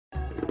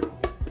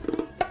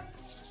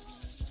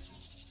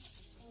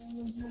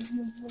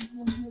You're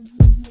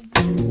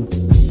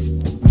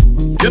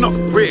not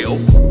real.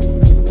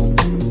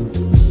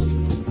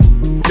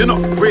 You're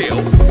not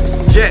real.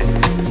 Yeah,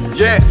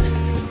 yeah.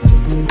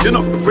 You're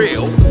not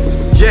real.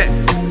 Yeah,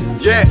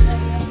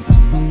 yeah.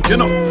 You're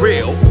not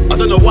real. I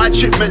don't know why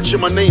Chip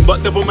mentioned my name,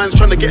 but Devil Man's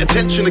trying to get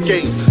attention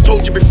again.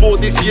 Told you before,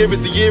 this year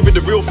is the year of the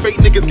real fake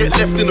niggas get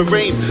left in the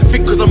rain.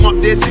 Think cause I'm up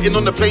there sitting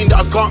on the plane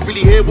that I can't really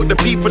hear what the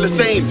people are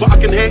saying, but I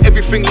can hear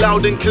everything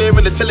loud and clear,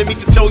 and they're telling me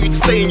to tell you to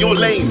stay in your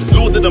lane.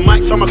 Lord of the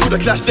mics, fam, I could've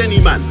clashed any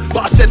man,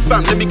 but I said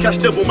fam, let me clash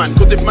Devil Man.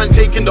 Cause if man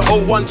taking the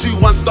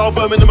 0121 style,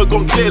 Birmingham have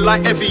gone clear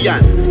like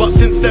Evian. But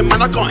since then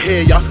man, I can't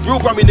hear ya. Real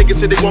grummy niggas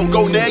said they won't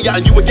go near ya,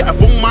 and you would get a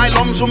boom my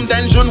lums from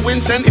Denjon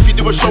Vincent if you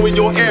do a show in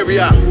your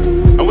area.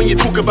 And when you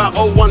talk about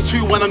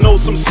 0121, I know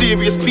some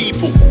serious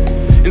people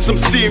in some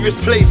serious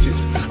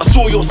places. I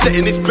saw your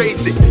setting, it's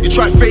basic. You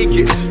try fake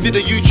it, did a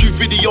YouTube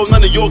video,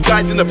 none of your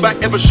guys in the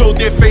back ever showed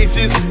their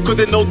faces, cause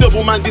they know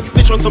Devil Man did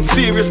snitch on some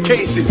serious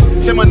cases.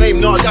 Say my name,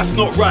 nah, that's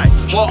not right.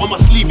 Heart on my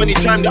sleeve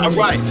anytime that I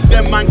write.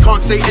 Them man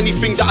can't say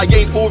anything that I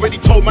ain't already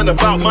told man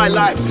about my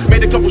life.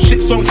 Made a couple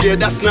shit songs, yeah,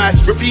 that's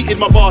nice. Repeated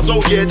my bars,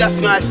 oh yeah, that's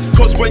nice.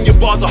 Cause when your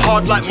bars are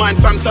hard like mine,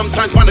 fam,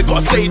 sometimes man, I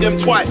gotta say them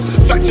twice.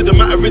 Fact of the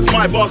matter is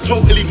my bars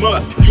totally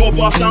murk. Your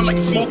bars sound like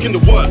you're smoking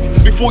the work.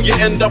 Before you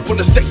end up on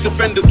the sex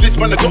offenders list,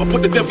 man, I gotta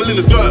put the devil in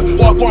the dirt.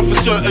 Walk on for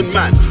certain,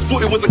 man.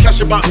 Thought it was a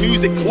clash about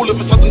music. All of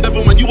a sudden,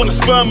 Devil Man, you wanna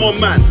sperm on,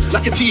 man.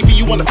 Like a TV,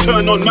 you wanna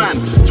turn on, man.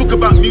 Talk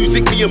about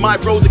music, me and my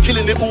bros are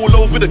killing it all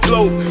over the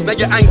globe. Now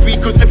you're angry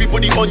cause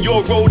everybody on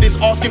your road is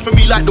asking for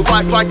me like the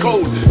Wi-Fi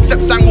code. Sep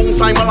sang wong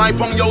sai malai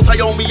pong yo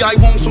tayomi I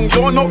wong sung,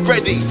 you're not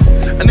ready.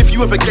 And if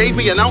you ever gave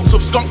me an ounce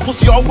of skunk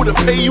pussy, I wouldn't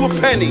pay you a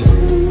penny.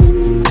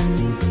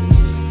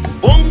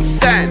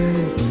 San.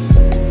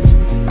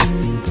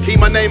 Keep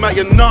my name out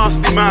your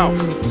nasty mouth.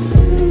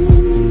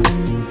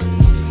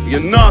 Your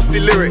nasty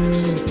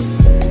lyrics.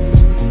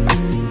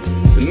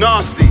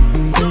 Nasty.